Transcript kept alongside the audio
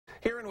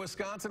Here in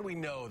Wisconsin, we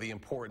know the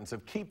importance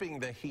of keeping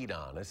the heat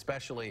on,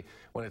 especially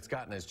when it's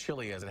gotten as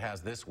chilly as it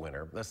has this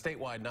winter. The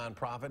statewide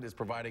nonprofit is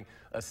providing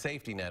a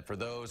safety net for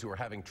those who are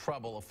having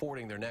trouble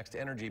affording their next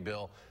energy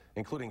bill,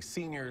 including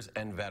seniors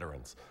and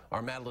veterans.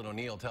 Our Madeline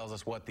O'Neill tells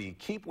us what the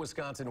Keep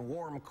Wisconsin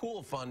Warm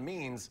Cool Fund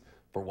means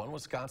for one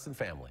Wisconsin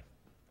family.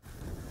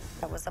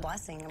 It was a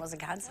blessing. It was a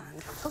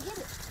godsend.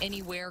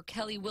 Anywhere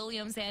Kelly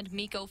Williams and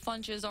Miko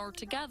Funches are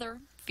together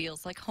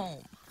feels like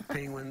home.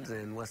 Penguins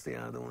and what's the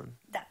other one?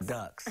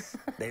 Ducks.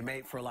 They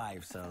mate for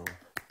life, so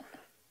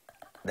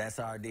that's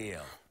our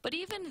deal. But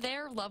even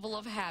their level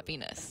of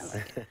happiness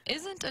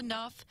isn't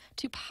enough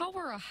to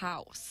power a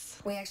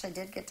house. We actually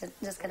did get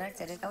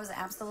disconnected. It was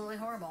absolutely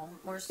horrible.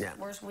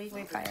 Worst week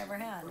we've probably ever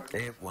had.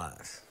 It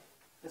was.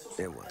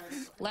 It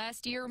was.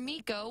 Last year,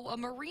 Miko, a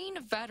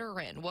Marine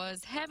veteran,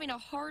 was having a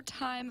hard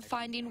time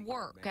finding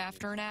work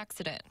after an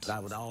accident. I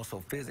was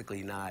also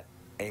physically not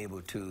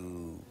able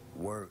to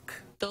work.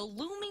 The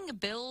looming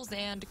bills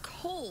and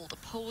cold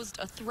posed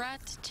a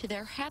threat to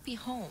their happy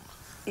home.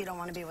 You don't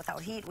want to be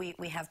without heat.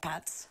 We have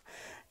pets.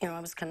 You know, I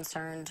was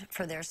concerned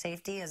for their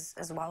safety as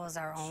well as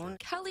our own.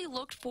 Kelly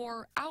looked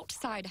for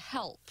outside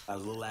help. I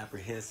was a little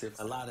apprehensive.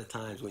 A lot of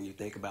times when you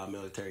think about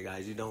military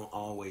guys, you don't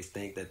always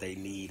think that they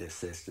need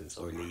assistance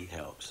or need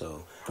help.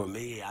 So for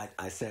me,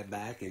 I sat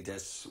back and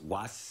just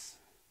watched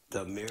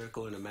the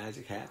miracle and the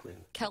magic happen.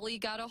 Kelly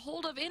got a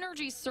hold of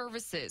Energy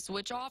Services,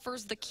 which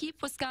offers the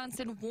Keep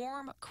Wisconsin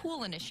Warm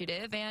Cool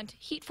Initiative and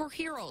Heat for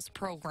Heroes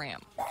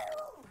program.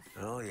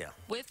 Oh, yeah.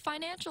 With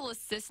financial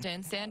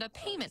assistance and a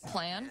payment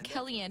plan,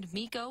 Kelly and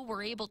Miko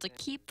were able to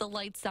keep the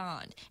lights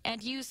on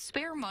and use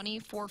spare money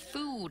for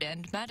food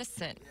and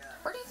medicine.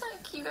 Where do you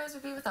think you guys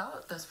would be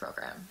without this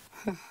program?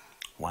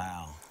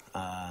 Wow.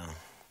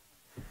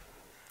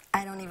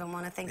 I don't even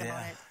want to think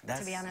about it,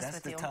 to be honest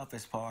with you. That's the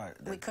toughest part.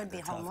 We could be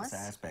homeless.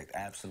 Aspect,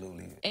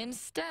 absolutely.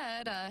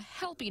 Instead, a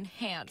helping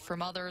hand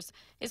from others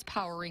is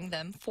powering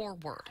them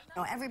forward.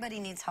 You know, everybody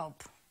needs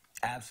help.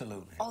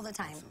 Absolutely. All the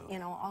time. Absolutely. You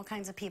know, all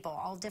kinds of people,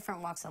 all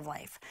different walks of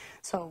life.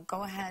 So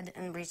go ahead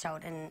and reach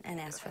out and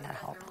ask for that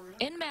help.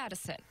 In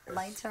Madison.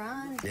 Lights are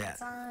on,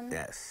 heat's on.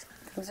 Yes.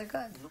 Things are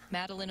good.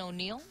 Madeline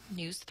O'Neill,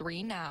 News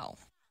 3 Now.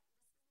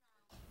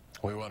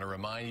 We want to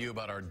remind you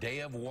about our Day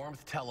of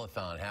Warmth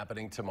telethon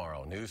happening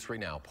tomorrow. News 3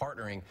 Now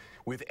partnering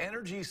with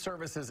Energy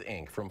Services,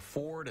 Inc. from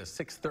 4 to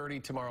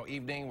 6:30 tomorrow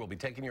evening. We'll be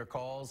taking your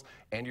calls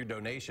and your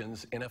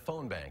donations in a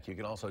phone bank. You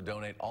can also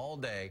donate all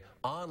day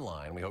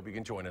online. We hope you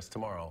can join us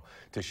tomorrow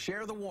to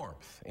share the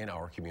warmth in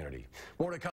our community. More to come.